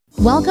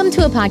Welcome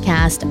to a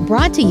podcast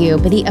brought to you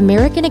by the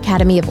American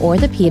Academy of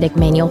Orthopedic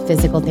Manual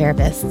Physical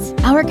Therapists.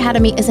 Our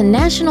academy is a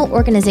national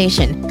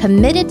organization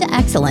committed to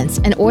excellence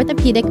in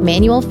orthopedic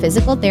manual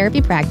physical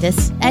therapy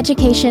practice,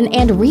 education,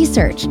 and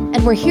research,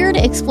 and we're here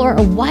to explore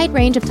a wide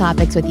range of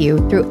topics with you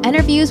through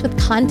interviews with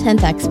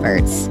content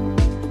experts.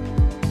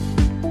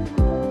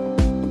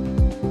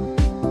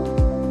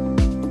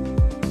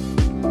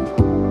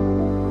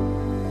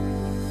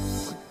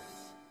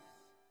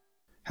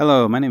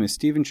 Hello, my name is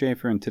Stephen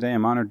Schaefer, and today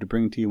I'm honored to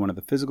bring to you one of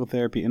the Physical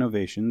Therapy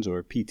Innovations,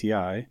 or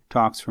PTI,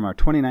 talks from our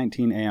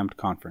 2019 AAMPT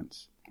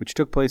conference, which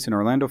took place in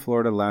Orlando,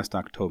 Florida last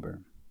October.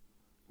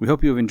 We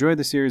hope you have enjoyed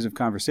the series of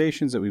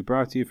conversations that we've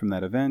brought to you from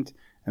that event,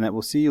 and that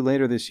we'll see you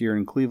later this year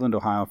in Cleveland,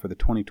 Ohio for the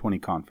 2020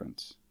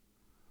 conference.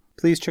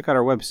 Please check out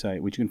our website,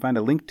 which you can find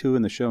a link to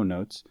in the show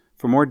notes,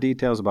 for more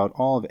details about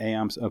all of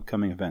AAMPT's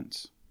upcoming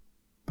events.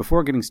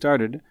 Before getting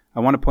started, I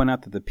want to point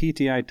out that the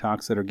PTI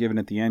talks that are given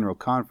at the annual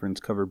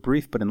conference cover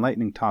brief but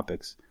enlightening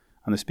topics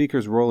on the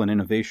speaker's role in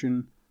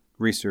innovation,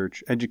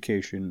 research,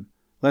 education,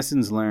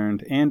 lessons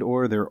learned,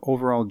 and/or their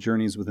overall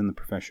journeys within the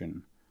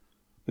profession.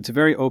 It's a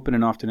very open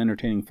and often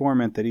entertaining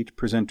format that each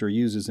presenter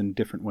uses in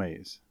different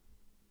ways.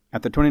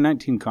 At the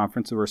 2019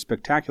 conference, there were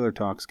spectacular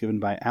talks given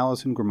by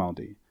Allison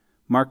Grimaldi,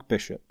 Mark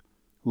Bishop,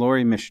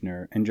 Lori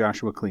Mishner, and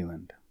Joshua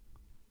Cleland.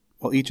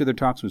 While each of their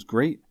talks was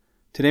great,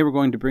 today we're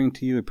going to bring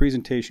to you a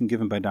presentation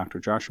given by Dr.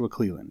 Joshua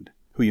Cleland,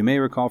 who you may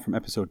recall from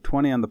episode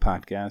 20 on the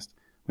podcast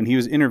when he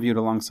was interviewed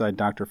alongside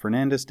Dr.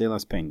 Fernandez de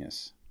las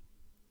Peñas.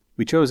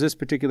 We chose this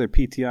particular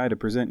PTI to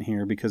present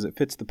here because it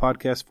fits the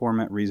podcast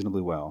format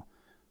reasonably well,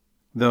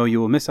 though you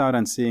will miss out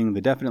on seeing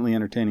the definitely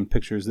entertaining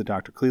pictures that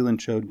Dr.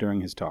 Cleland showed during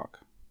his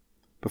talk.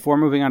 Before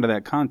moving on to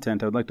that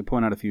content, I would like to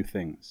point out a few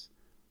things.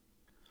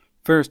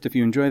 First, if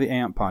you enjoy the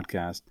AAMPT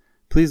podcast,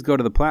 please go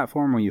to the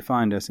platform where you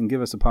find us and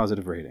give us a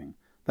positive rating.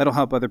 That'll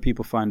help other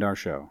people find our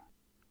show.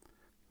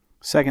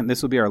 Second,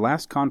 this will be our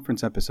last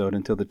conference episode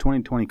until the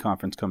 2020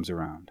 conference comes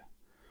around.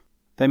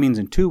 That means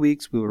in 2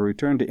 weeks we will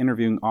return to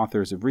interviewing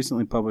authors of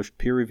recently published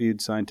peer-reviewed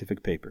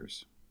scientific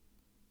papers.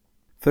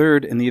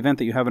 Third, in the event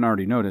that you haven't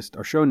already noticed,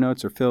 our show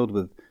notes are filled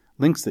with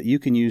links that you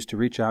can use to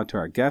reach out to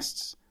our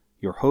guests,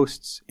 your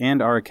hosts,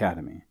 and our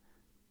academy.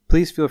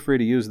 Please feel free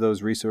to use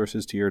those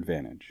resources to your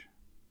advantage.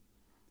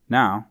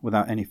 Now,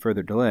 without any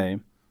further delay,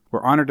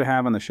 we're honored to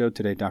have on the show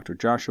today Dr.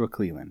 Joshua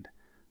Cleland.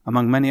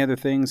 Among many other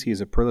things, he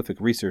is a prolific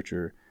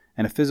researcher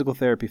and a physical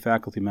therapy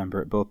faculty member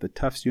at both the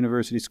Tufts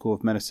University School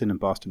of Medicine in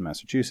Boston,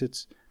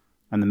 Massachusetts,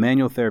 and the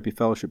Manual Therapy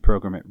Fellowship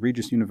Program at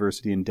Regis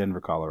University in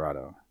Denver,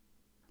 Colorado.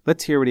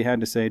 Let's hear what he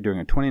had to say during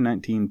a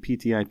 2019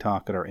 PTI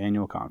talk at our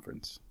annual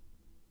conference.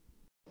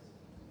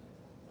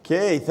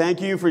 Okay,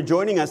 thank you for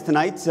joining us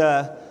tonight.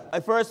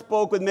 I first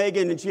spoke with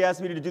Megan and she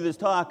asked me to do this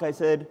talk. I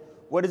said,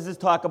 "What is this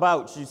talk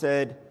about?" She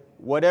said,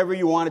 "Whatever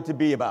you want it to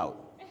be about."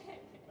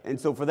 And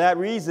so for that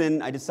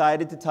reason, I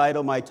decided to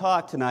title my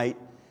talk tonight,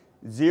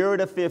 0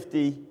 to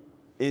 50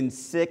 in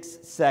 6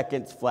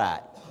 seconds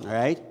flat, all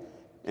right?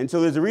 And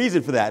so there's a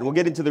reason for that, and we'll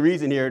get into the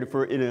reason here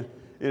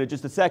in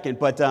just a second,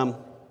 but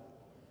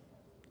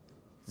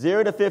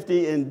 0 to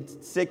 50 in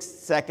 6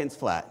 seconds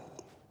flat.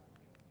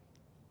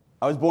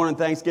 I was born on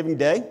Thanksgiving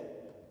Day.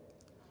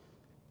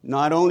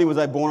 Not only was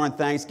I born on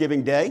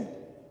Thanksgiving Day,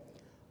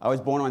 I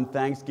was born on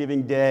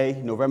Thanksgiving Day,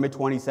 November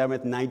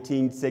 27th,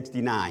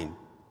 1969.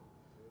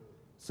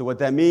 So what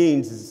that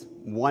means is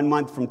 1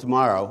 month from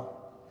tomorrow,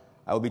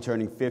 I will be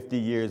turning 50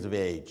 years of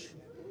age.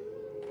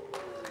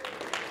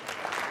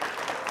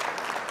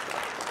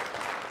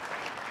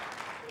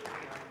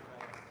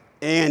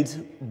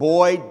 And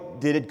boy,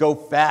 did it go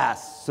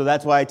fast. So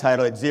that's why I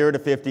titled it 0 to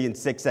 50 in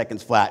 6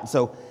 seconds flat.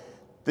 So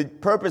the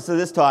purpose of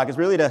this talk is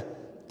really to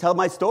tell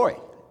my story.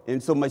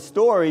 And so my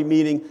story,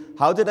 meaning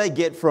how did I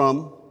get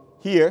from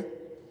here,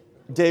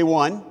 day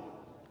one,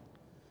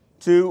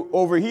 to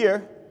over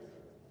here,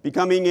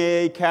 becoming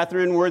a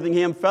Catherine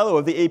Worthingham Fellow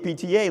of the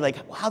APTA.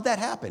 Like, how'd that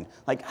happen?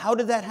 Like, how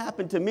did that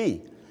happen to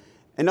me?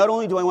 And not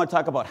only do I want to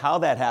talk about how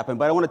that happened,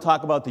 but I want to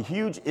talk about the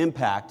huge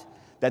impact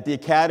that the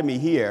Academy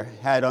here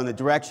had on the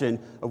direction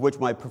of which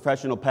my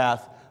professional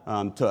path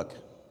took.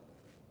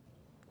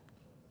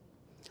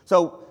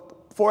 So,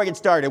 before I get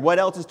started, what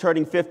else is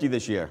turning 50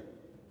 this year?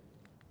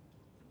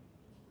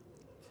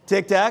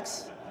 Tic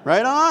Tacs?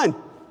 Right on.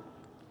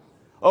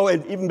 Oh,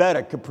 and even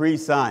better, Capri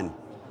Sun.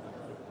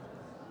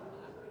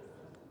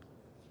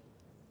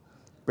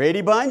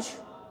 Brady Bunch,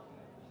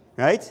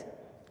 right?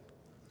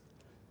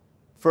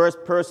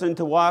 First person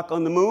to walk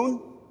on the moon?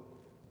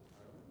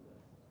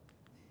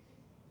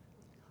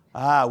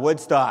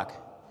 Woodstock.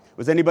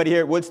 Was anybody here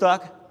at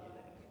Woodstock?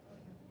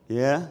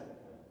 Yeah?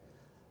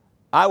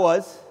 I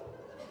was.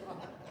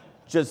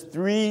 Just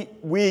 3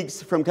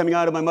 weeks from coming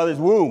out of my mother's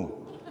womb.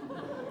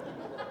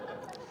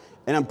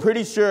 And I'm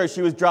pretty sure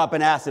she was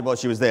dropping acid while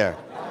she was there.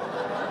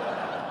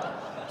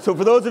 So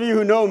for those of you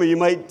who know me, you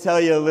might tell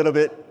you a little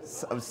bit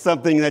of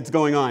something that's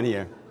going on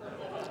here.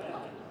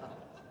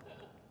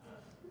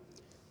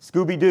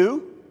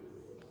 Scooby-Doo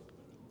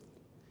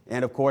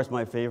And, of course,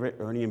 my favorite,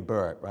 Ernie and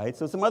Bert, right?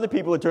 So some other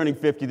people are turning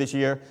 50 this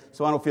year,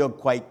 so I don't feel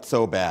quite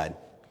so bad.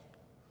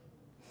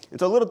 And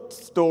so a little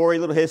story, a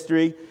little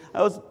history.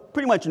 I was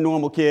pretty much a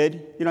normal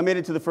kid. I made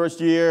it to the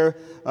first year,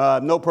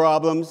 no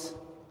problems.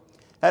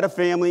 Had a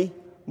family,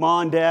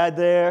 mom and dad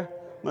there,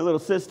 my little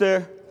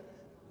sister.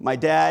 My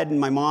dad and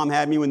my mom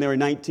had me when they were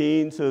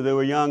 19, so they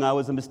were young. I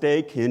was a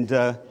mistake, and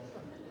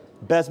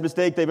best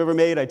mistake they've ever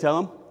made, I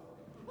tell them.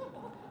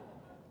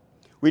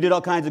 We did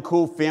all kinds of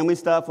cool family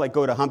stuff, like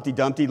go to Humpty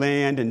Dumpty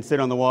Land and sit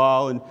on the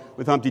wall and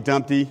with Humpty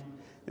Dumpty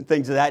and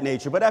things of that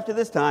nature. But after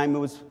this time, it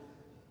was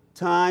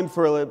time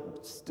to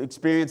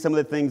experience some of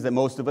the things that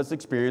most of us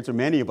experience, or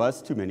many of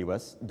us, too many of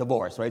us,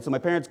 divorce, right? So my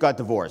parents got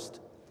divorced.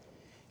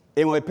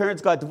 And when my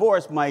parents got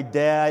divorced, my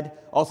dad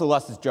also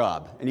lost his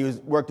job, and he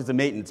worked as a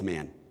maintenance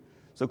man.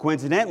 So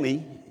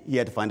coincidentally, he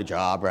had to find a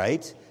job,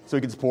 right, so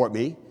he could support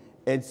me.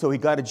 And so he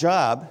got a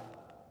job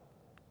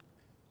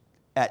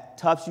at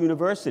Tufts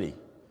University.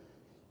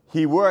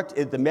 He worked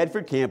at the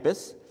Medford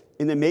campus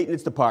in the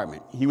maintenance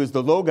department. He was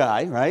the low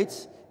guy, right,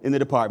 in the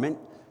department.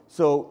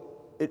 So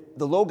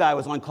the low guy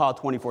was on call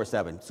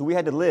 24/7. So we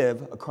had to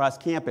live across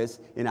campus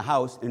in a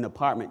house, in an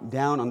apartment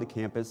down on the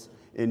campus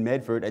in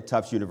Medford at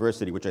Tufts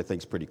University, which I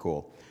think is pretty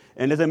cool.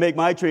 And as I make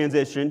my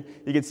transition,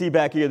 you can see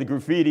back here the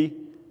graffiti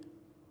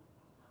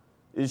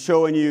is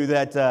showing you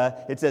that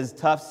it says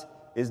Tufts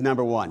is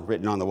 #1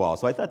 written on the wall.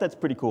 So I thought that's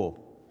pretty cool.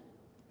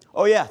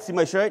 Oh yeah, see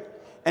my shirt?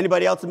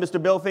 Anybody else a Mr.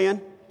 Bill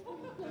fan?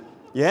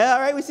 Yeah, all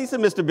right, we see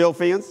some Mr. Bill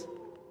fans.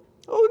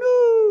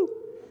 Oh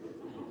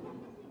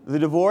no! The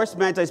divorce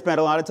meant I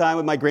spent a lot of time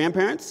with my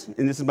grandparents,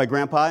 and this is my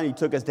grandpa, and he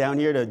took us down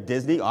here to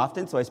Disney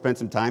often, so I spent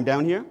some time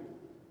down here.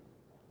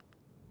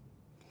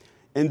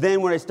 And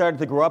then when I started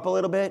to grow up a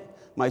little bit,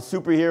 my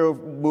superhero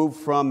moved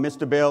from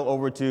Mr. Bill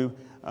over to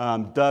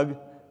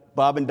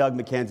Bob and Doug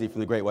McKenzie from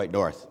the Great White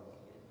North.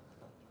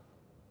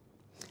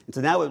 And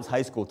so now it was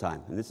high school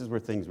time, and this is where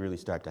things really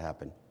start to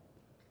happen.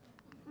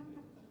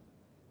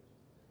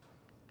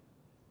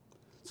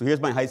 So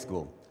here's my high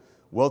school,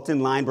 Wilton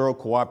Lineborough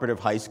Cooperative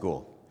High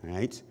School,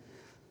 right?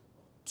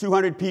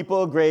 200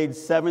 people, grades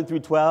 7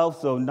 through 12,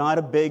 so not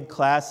a big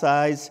class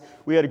size.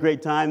 We had a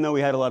great time, though.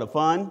 We had a lot of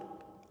fun.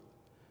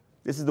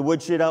 This is the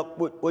woodshed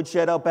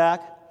out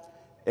back,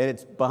 and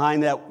it's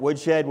behind that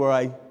woodshed where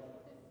I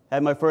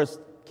had my first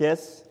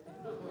kiss.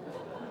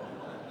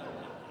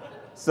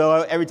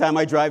 So every time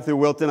I drive through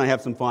Wilton, I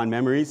have some fond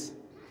memories.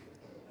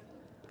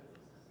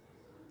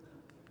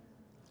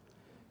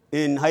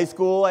 In high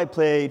school, I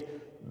played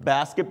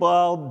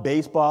basketball,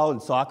 baseball,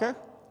 and soccer.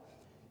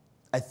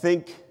 I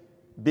think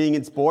being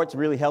in sports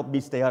really helped me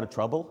stay out of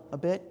trouble a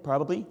bit,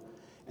 probably.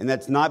 And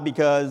that's not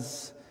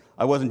because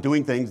I wasn't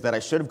doing things that I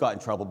should have gotten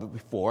in trouble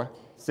before,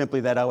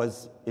 simply that I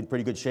was in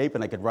pretty good shape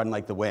and I could run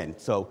like the wind.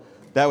 So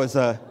that was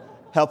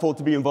helpful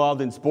to be involved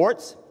in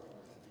sports.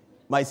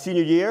 My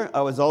senior year,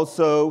 I was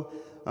also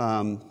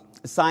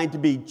assigned to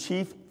be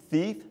chief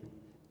thief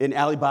in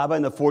Alibaba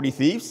and the 40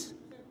 Thieves.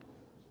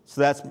 So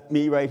that's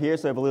me right here.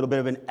 So I have a little bit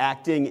of an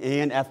acting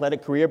and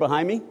athletic career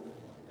behind me.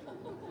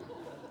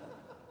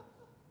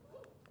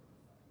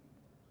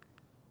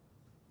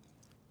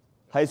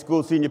 High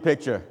school senior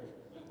picture.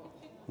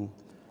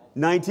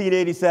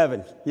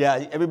 1987.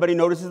 Yeah, everybody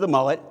notices the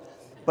mullet.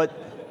 But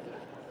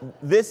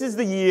this is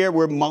the year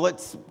where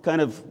mullets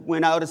kind of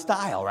went out of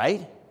style,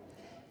 right?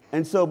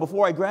 And so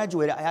before I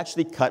graduated, I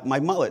actually cut my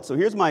mullet. So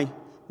here's my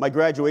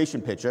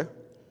graduation picture.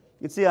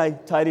 You can see I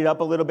tidied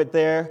up a little bit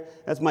there.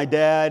 That's my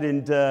dad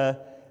and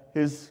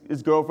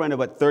his girlfriend of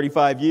about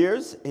 35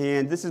 years.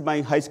 And this is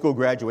my high school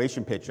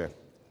graduation picture.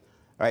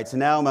 All right, so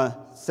now I'm a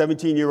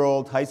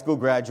 17-year-old high school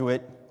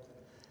graduate.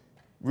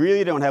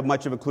 Really don't have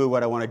much of a clue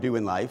what I want to do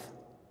in life.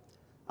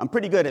 I'm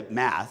pretty good at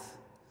math.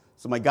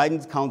 So my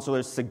guidance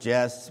counselor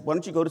suggests, why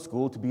don't you go to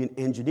school to be an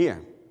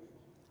engineer?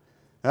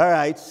 All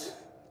right,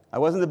 I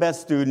wasn't the best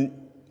student.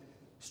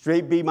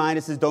 Straight B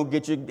minuses don't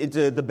get you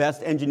into the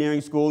best engineering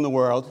school in the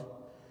world.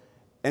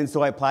 And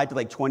so I applied to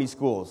like 20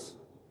 schools,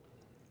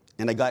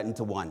 and I got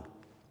into one.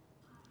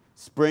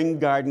 Spring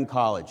Garden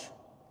College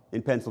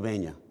in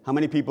Pennsylvania. How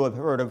many people have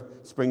heard of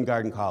Spring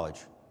Garden College?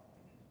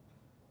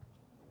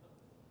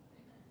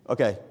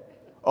 Okay.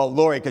 Oh,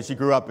 Lori, because she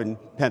grew up in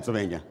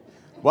Pennsylvania.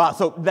 Wow,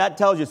 so that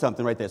tells you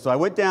something right there. So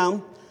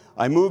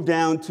I moved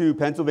down to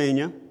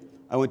Pennsylvania.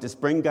 I went to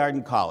Spring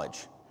Garden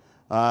College.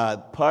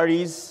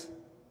 Parties,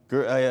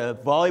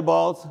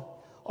 volleyballs,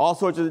 all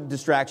sorts of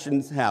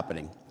distractions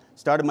happening.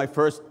 Started my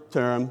first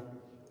term.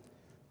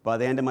 By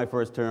the end of my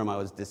first term, I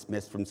was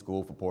dismissed from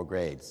school for poor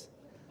grades.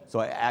 So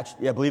I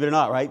actually, believe it or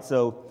not, right?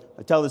 So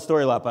I tell this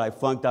story a lot, but I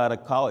flunked out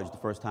of college the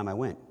first time I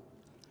went.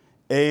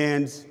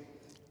 And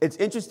it's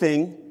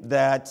interesting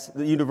that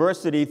the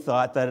university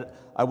thought that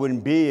I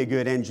wouldn't be a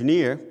good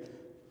engineer,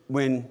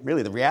 when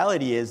really the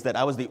reality is that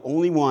I was the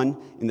only one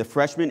in the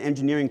freshman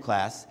engineering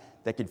class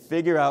that could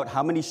figure out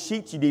how many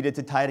sheets you needed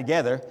to tie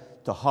together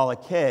to haul a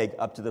keg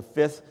up to the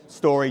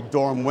 5th-story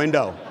dorm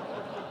window.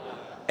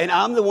 And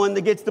I'm the one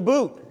that gets the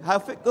boot.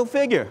 Go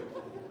figure.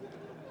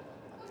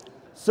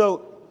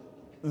 So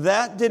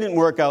that didn't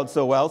work out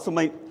so well. So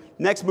my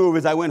next move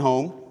is I went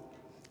home.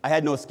 I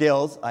had no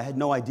skills. I had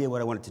no idea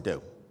what I wanted to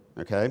do,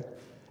 okay?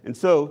 And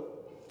so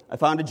I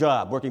found a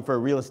job working for a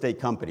real estate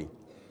company,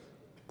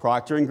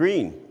 Procter &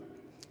 Green.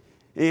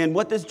 And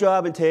what this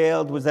job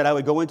entailed was that I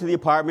would go into the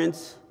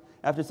apartments.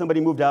 After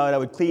somebody moved out, I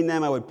would clean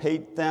them, I would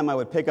paint them, I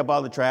would pick up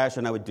all the trash,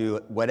 and I would do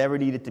whatever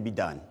needed to be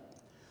done.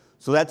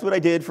 So that's what I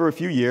did for a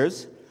few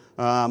years.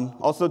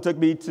 Also took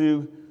me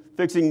to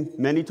fixing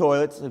many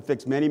toilets. I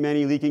fixed many,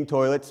 many leaking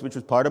toilets, which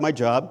was part of my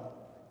job.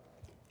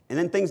 And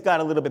then things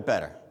got a little bit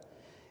better.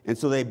 And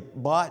so they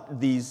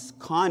bought these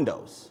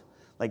condos,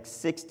 like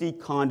 60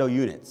 condo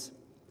units.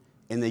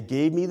 And they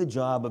gave me the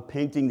job of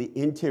painting the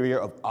interior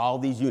of all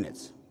these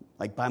units,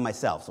 like by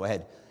myself. So I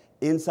had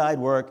inside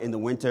work in the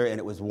winter, and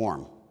it was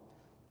warm.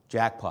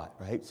 Jackpot,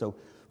 right? So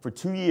for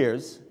 2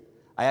 years,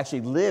 I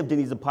actually lived in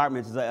these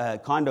apartments,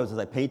 condos, as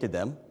I painted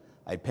them.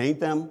 I'd paint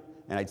them,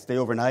 and I'd stay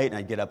overnight, and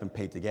I'd get up and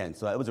paint again.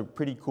 So that was a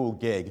pretty cool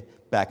gig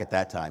back at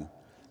that time.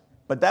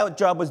 But that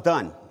job was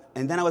done.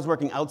 And then I was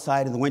working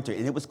outside in the winter,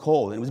 and it was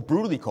cold, and it was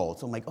brutally cold.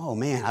 So I'm like, oh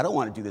man, I don't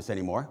want to do this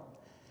anymore.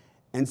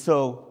 And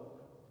so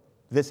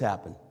this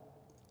happened.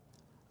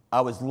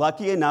 I was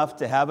lucky enough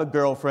to have a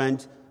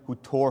girlfriend who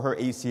tore her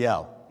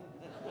ACL.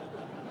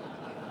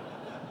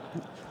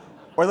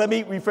 Or let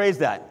me rephrase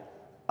that.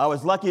 I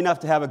was lucky enough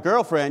to have a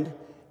girlfriend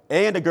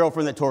and a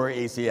girlfriend that tore her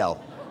ACL.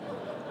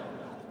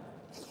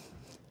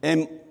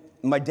 And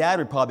my dad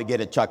would probably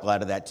get a chuckle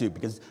out of that too,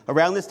 because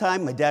around this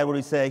time, my dad would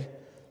always say,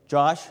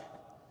 Josh,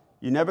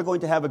 you're never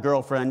going to have a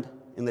girlfriend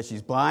unless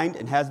she's blind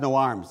and has no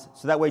arms,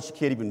 so that way she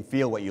can't even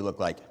feel what you look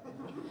like.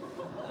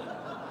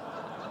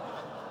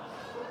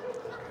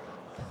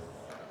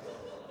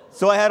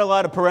 So I had a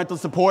lot of parental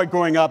support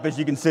growing up, as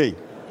you can see.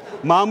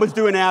 Mom was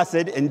doing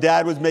acid, and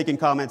Dad was making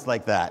comments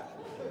like that.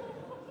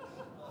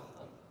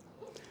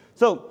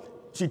 So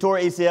she tore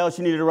her ACL.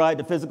 She needed a ride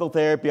to physical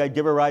therapy. I'd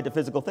give her a ride to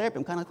physical therapy.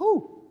 I'm kind of like,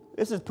 ooh,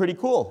 this is pretty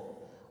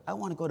cool. I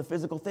want to go to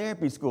physical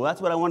therapy school.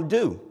 That's what I want to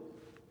do.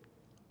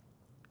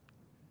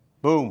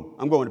 Boom,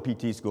 I'm going to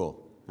PT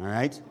school, all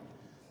right?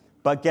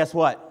 But guess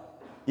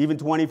what? Even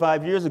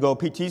 25 years ago,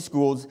 PT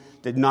schools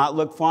did not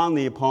look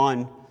fondly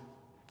upon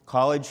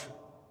college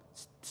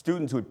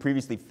students who had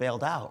previously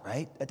failed out,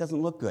 right? That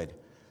doesn't look good.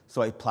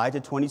 So I applied to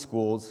 20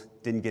 schools,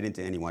 didn't get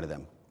into any one of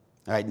them.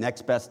 All right,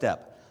 next best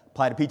step.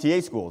 Applied to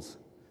PTA schools.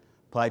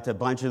 Applied to a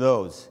bunch of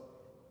those.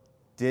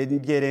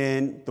 Didn't get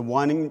in. The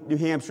one in New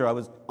Hampshire, I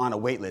was on a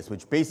wait list,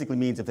 which basically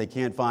means if they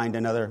can't find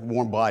another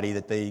warm body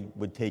that they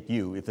would take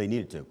you if they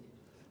needed to.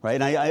 Right?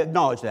 And I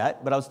acknowledge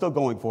that, but I was still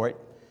going for it.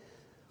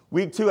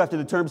 Week 2 after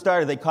the term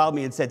started, they called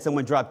me and said,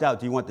 someone dropped out.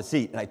 Do you want the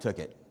seat? And I took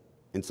it.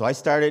 And so I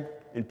started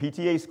in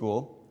PTA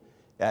school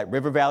at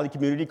River Valley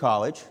Community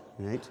College,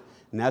 right?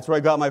 And that's where I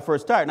got my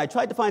first start. And I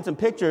tried to find some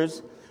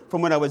pictures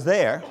from when I was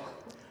there.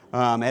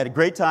 I had a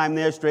great time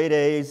there, straight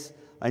A's.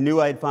 I knew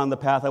I had found the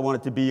path I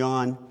wanted to be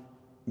on.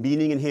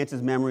 Meaning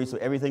enhances memory, so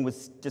everything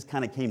was just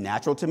kind of came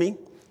natural to me.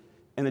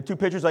 And the 2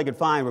 pictures I could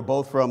find were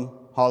both from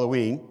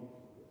Halloween.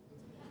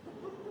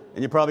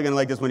 And you're probably going to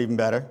like this one even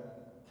better.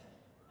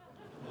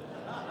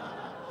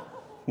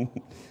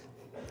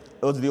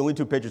 Those are the only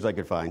 2 pictures I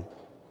could find.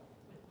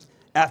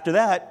 After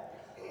that,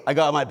 I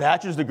got my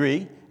bachelor's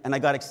degree, and I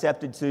got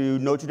accepted to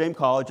Notre Dame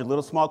College, a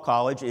little small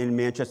college in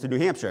Manchester, New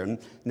Hampshire. And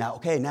now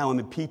I'm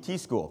in PT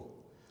school.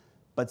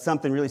 But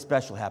something really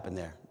special happened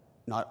there.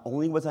 Not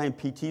only was I in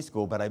PT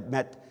school, but I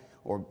met,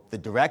 or the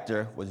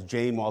director was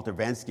Jane Walter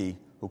Vensky,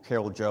 who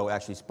Carol Joe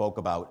actually spoke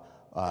about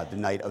the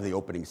night of the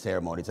opening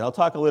ceremonies. And I'll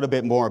talk a little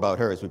bit more about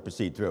her as we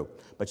proceed through.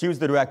 But she was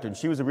the director, and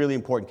she was a really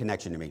important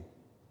connection to me.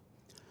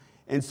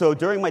 And so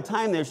during my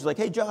time there, she's like,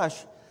 hey,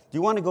 Josh, do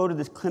you want to go to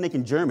this clinic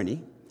in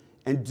Germany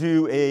and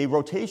do a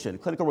rotation,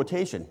 clinical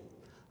rotation?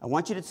 I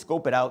want you to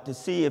scope it out to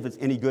see if it's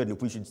any good and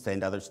if we should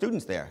send other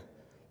students there.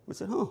 We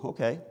said, oh,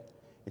 okay.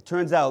 It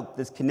turns out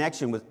this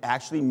connection was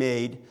actually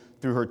made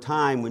through her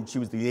time when she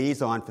was the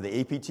liaison for the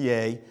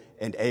APTA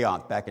and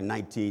AOMP back in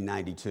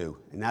 1992.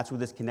 And that's where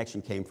this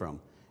connection came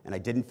from. And I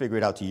didn't figure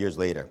it out 2 years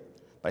later.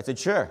 But I said,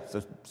 sure.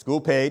 So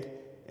school paid,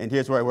 and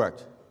here's where I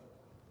worked.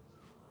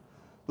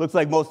 Looks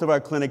like most of our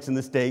clinics in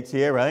the States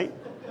here, right?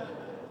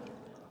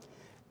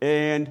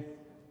 And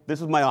this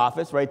was my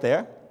office right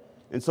there.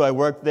 And so I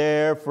worked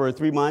there for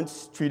 3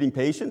 months treating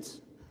patients,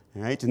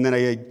 all right? And then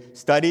I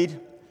studied,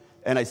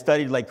 and I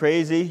studied like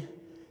crazy,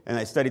 and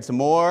I studied some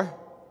more.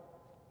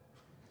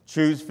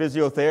 Choose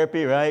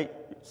physiotherapy, right?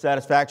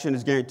 Satisfaction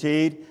is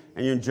guaranteed,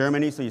 and you're in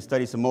Germany, so you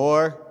study some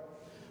more.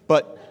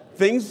 But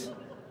things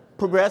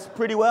progressed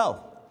pretty well.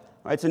 All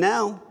right, so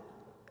now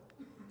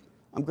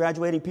I'm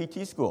graduating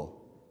PT school.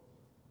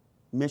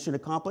 Mission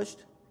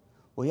accomplished?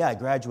 Well, yeah, I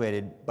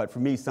graduated, but for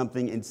me,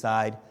 something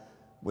inside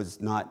was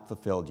not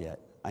fulfilled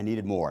yet. I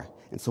needed more.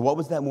 And so what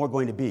was that more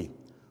going to be?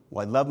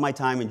 Well, I loved my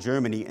time in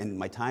Germany, and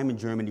my time in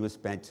Germany was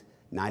spent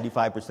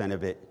 95%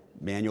 of it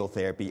manual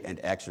therapy and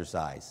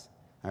exercise.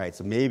 All right,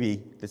 so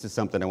maybe this is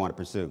something I want to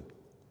pursue.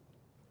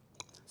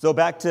 So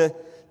back to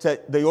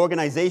the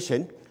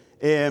organization,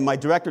 and my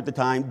director at the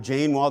time,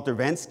 Jane Walter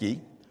Vensky,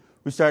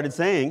 who started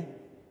saying,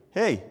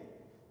 hey,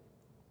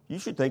 you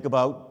should think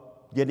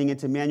about getting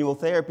into manual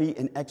therapy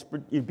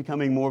and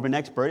becoming more of an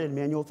expert in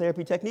manual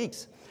therapy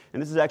techniques.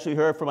 And this is actually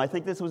her from, I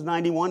think this was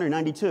 91 or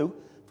 92,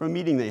 from a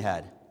meeting they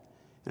had.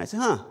 And I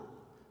said,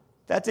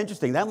 that's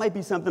interesting. That might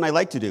be something I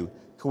like to do.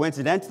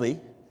 Coincidentally,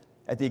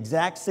 at the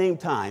exact same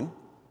time,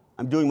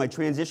 I'm doing my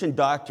transition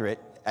doctorate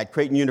at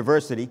Creighton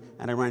University,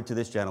 and I run into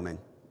this gentleman,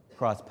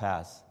 cross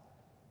paths,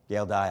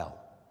 Gail Dial.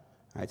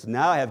 All right, so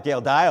now I have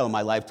Gail Dial in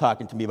my life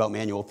talking to me about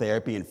manual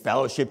therapy and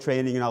fellowship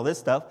training and all this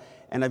stuff,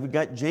 and I've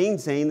got Jane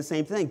saying the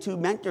same thing, two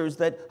mentors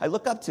that I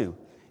look up to,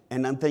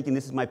 and I'm thinking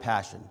this is my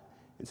passion.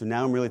 And so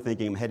now I'm really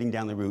thinking I'm heading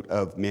down the route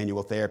of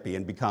manual therapy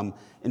and become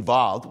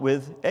involved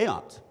with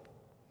AOMT. All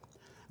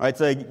right,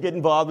 so I get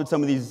involved with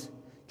some of these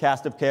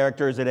cast of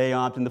characters at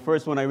AOMT, and the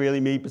first one I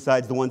really meet,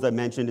 besides the ones I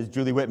mentioned, is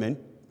Julie Whitman.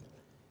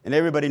 And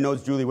everybody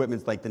knows Julie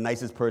Whitman's like the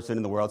nicest person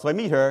in the world. So I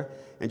meet her,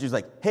 and she's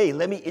like, hey,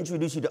 let me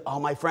introduce you to all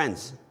my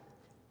friends.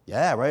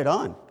 Yeah, right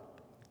on.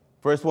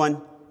 First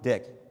one,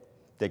 Dick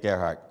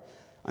Earhart.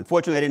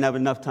 Unfortunately, I didn't have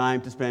enough time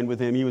to spend with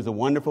him. He was a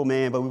wonderful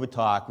man, but we would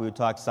talk. We would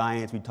talk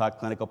science, we'd talk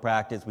clinical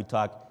practice, we'd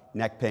talk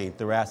neck pain,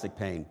 thoracic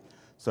pain.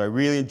 So I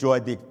really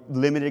enjoyed the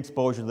limited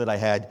exposure that I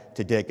had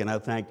to Dick, and I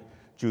thank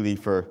Julie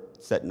for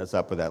setting us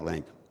up with that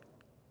link.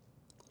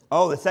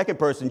 Oh, the second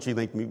person she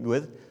linked me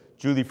with,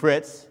 Julie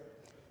Fritz,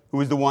 who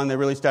was the one that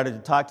really started to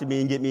talk to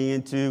me and get me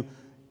into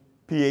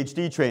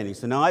PhD training.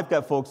 So now I've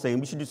got folks saying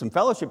we should do some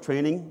fellowship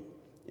training,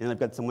 and I've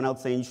got someone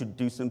else saying you should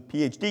do some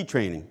PhD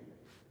training.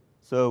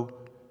 So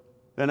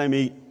then I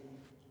meet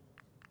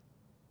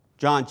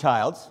John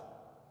Childs,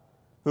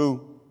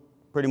 who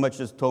pretty much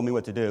just told me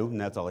what to do,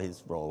 and that's all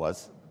his role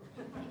was.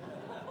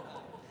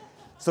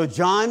 So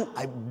John,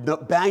 I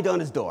banged on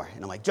his door,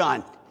 and I'm like,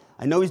 John,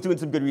 I know he's doing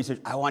some good research.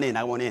 I want in.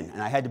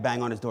 And I had to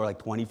bang on his door like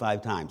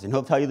 25 times, and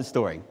he'll tell you the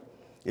story.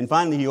 And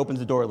finally, he opens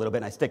the door a little bit,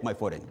 and I stick my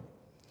foot in.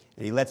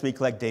 And he lets me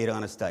collect data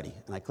on a study.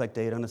 And I collect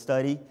data on a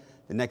study.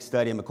 The next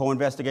study, I'm a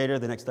co-investigator.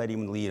 The next study,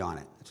 I'm the lead on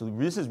it. So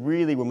this is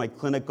really where my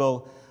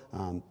clinical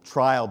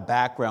trial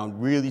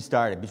background really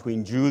started,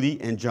 between Julie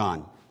and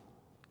John.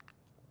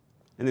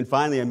 And then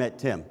finally, I met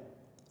Tim.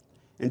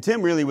 And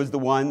Tim really was the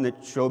one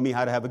that showed me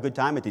how to have a good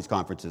time at these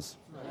conferences.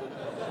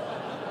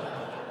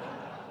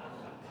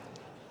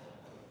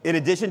 In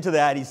addition to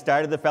that, he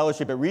started the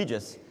fellowship at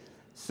Regis.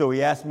 So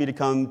he asked me to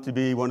come to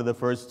be one of the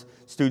first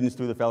students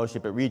through the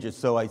fellowship at Regis.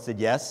 So I said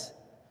yes.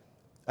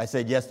 I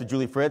said yes to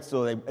Julie Fritz,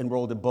 so I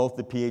enrolled in both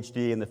the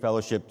PhD and the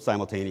fellowship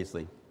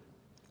simultaneously.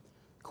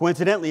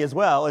 Coincidentally as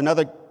well,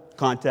 another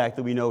contact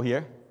that we know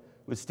here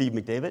was Steve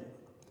McDavid,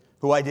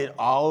 who I did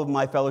all of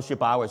my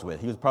fellowship hours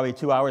with. He was probably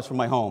 2 hours from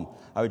my home.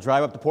 I would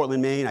drive up to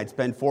Portland, Maine. I'd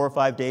spend 4 or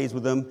 5 days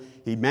with him.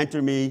 He'd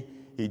mentor me.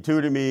 He'd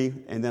tutor me.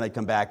 And then I'd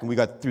come back, and we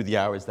got through the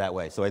hours that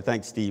way. So I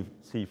thank Steve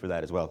for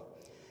that as well.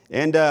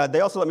 And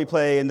they also let me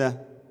play in the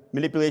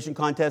manipulation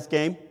contest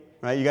game.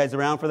 Right? You guys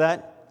around for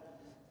that?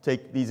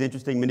 Take these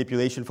interesting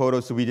manipulation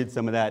photos. So we did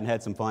some of that and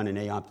had some fun in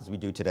AOMT as we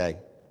do today.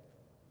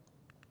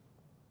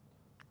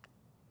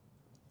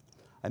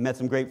 I met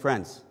some great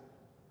friends.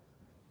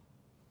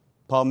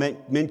 Paul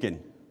Minkin,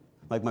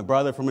 like my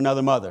brother from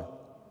another mother.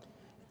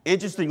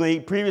 Interestingly,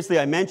 previously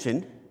I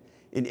mentioned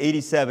in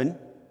 87,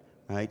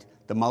 right,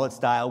 the mullet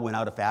style went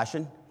out of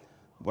fashion.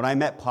 When I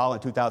met Paul in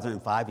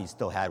 2005, he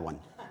still had one.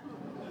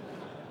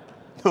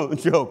 No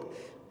joke.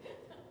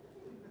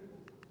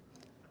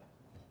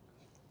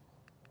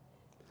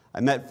 I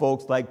met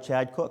folks like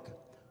Chad Cook,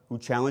 who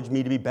challenged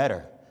me to be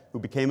better, who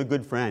became a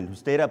good friend, who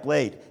stayed up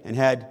late and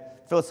had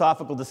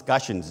philosophical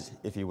discussions,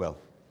 if you will.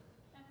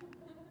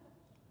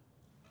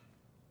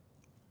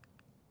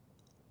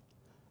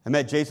 I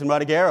met Jason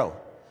Rodriguero.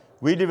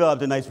 We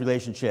developed a nice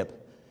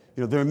relationship.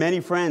 You know, there are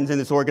many friends in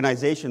this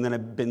organization that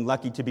I've been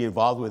lucky to be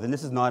involved with, and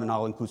this is not an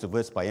all-inclusive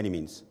list by any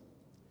means.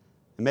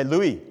 I met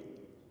Louis.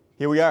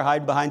 Here we are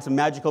hiding behind some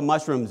magical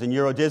mushrooms in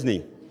Euro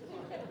Disney.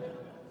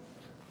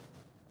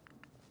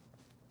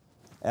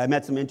 I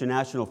met some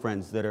international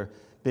friends that are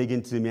big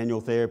into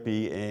manual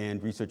therapy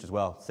and research as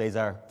well.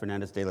 Cesar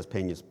Fernandez de las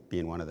Peñas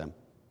being one of them.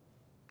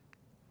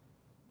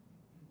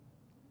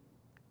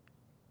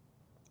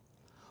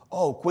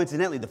 Oh,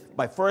 coincidentally,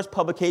 my first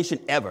publication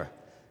ever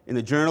in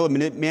the Journal of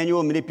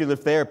Manual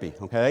Manipulative Therapy,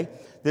 okay?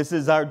 This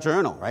is our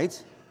journal,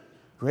 right?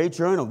 Great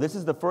journal. This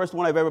is the first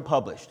one I've ever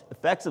published.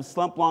 Effects of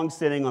slump-long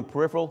sitting on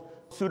peripheral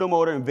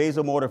pseudomotor and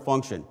vasomotor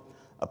function,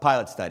 a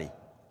pilot study,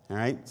 all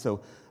right?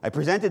 So I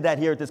presented that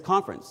here at this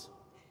conference.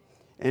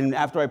 And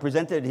after I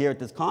presented it here at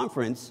this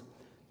conference,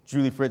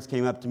 Julie Fritz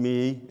came up to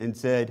me and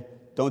said,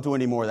 don't do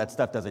any more, that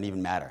stuff doesn't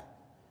even matter.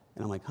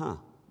 And I'm like, huh.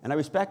 And I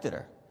respected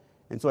her.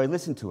 And so I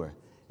listened to her.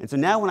 And so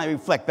now when I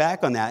reflect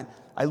back on that,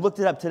 I looked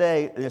it up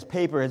today, and this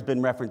paper has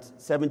been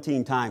referenced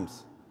 17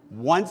 times.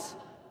 Once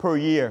per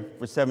year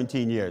for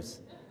 17 years.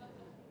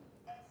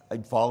 I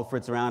followed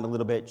Fritz around a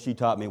little bit. She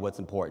taught me what's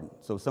important.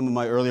 So some of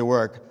my earlier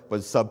work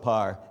was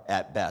subpar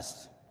at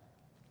best.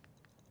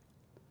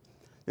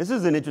 This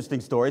is an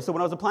interesting story. So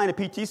when I was applying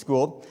to PT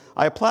school,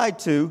 I applied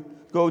to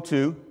go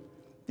to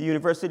the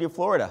University of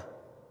Florida.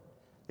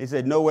 They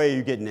said, no way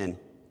you're getting in.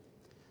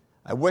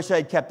 I wish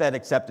I'd kept that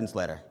acceptance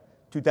letter.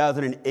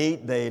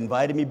 2008, they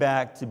invited me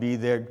back to be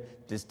their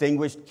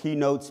distinguished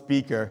keynote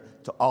speaker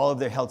to all of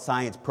their health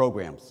science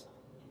programs.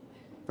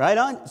 Right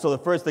on? So the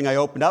first thing I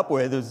opened up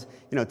with was,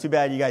 too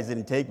bad you guys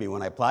didn't take me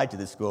when I applied to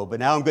this school, but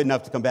now I'm good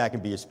enough to come back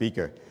and be a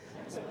speaker.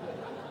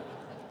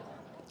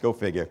 Go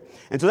figure.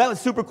 And so that was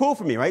super cool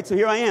for me, right? So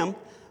here I am,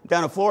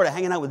 down in Florida,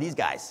 hanging out with these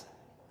guys,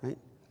 right?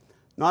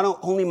 Not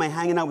only am I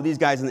hanging out with these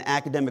guys in the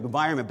academic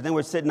environment, but then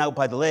we're sitting out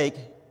by the lake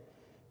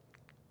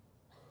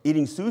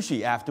eating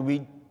sushi after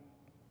we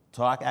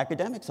talk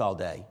academics all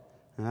day,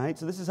 all right?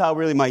 So this is how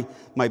really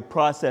my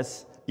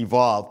process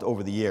evolved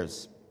over the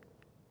years.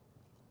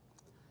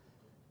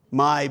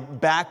 My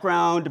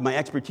background, my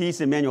expertise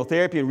in manual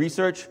therapy and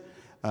research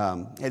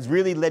has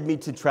really led me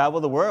to travel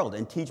the world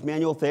and teach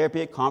manual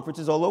therapy at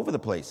conferences all over the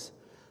place.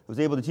 I was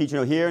able to teach,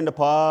 here in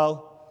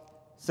Nepal,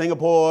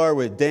 Singapore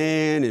with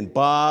Dan and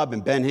Bob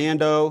and Ben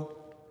Hando.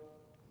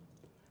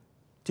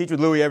 Teach with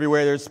Louis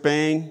everywhere. There's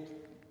Spain,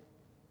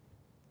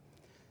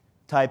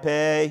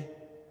 Taipei,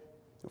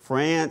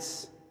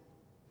 France,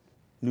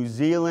 New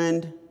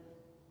Zealand.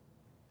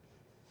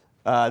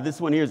 This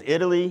one here is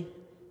Italy,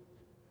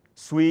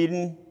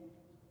 Sweden,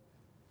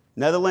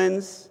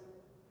 Netherlands.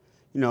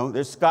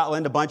 There's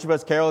Scotland, a bunch of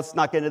us. Carol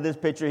snuck into this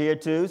picture here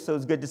too, so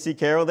it's good to see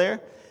Carol there.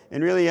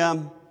 And really,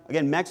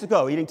 again,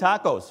 Mexico, eating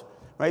tacos,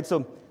 right?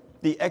 So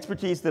the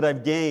expertise that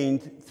I've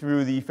gained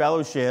through the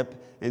fellowship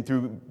and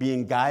through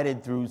being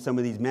guided through some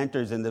of these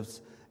mentors in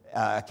this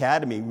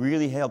academy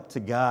really helped to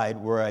guide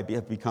where I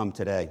have become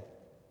today.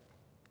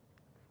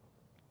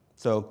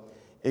 So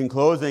in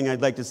closing,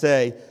 I'd like to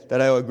say that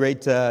I owe a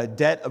great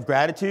debt of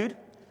gratitude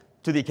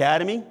to the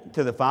academy,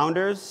 to the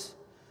founders,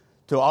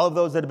 to all of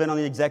those that have been on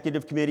the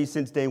executive committee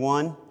since day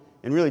one,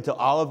 and really to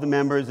all of the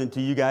members and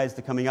to you guys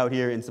for coming out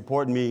here and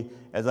supporting me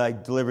as I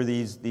deliver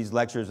these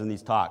lectures and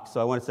these talks. So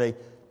I want to say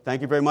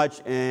thank you very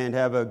much and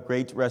have a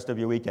great rest of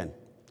your weekend.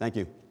 Thank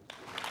you.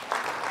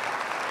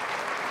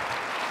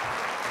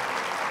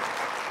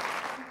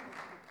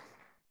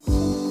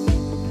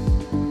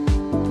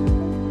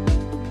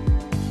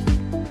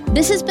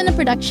 This has been a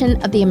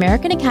production of the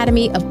American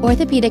Academy of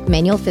Orthopedic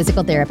Manual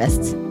Physical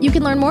Therapists. You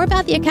can learn more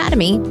about the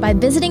Academy by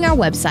visiting our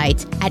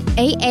website at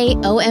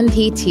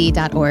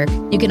aaompt.org.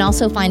 You can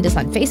also find us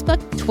on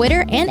Facebook,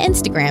 Twitter, and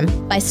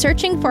Instagram by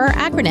searching for our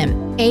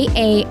acronym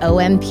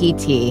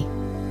AAOMPT.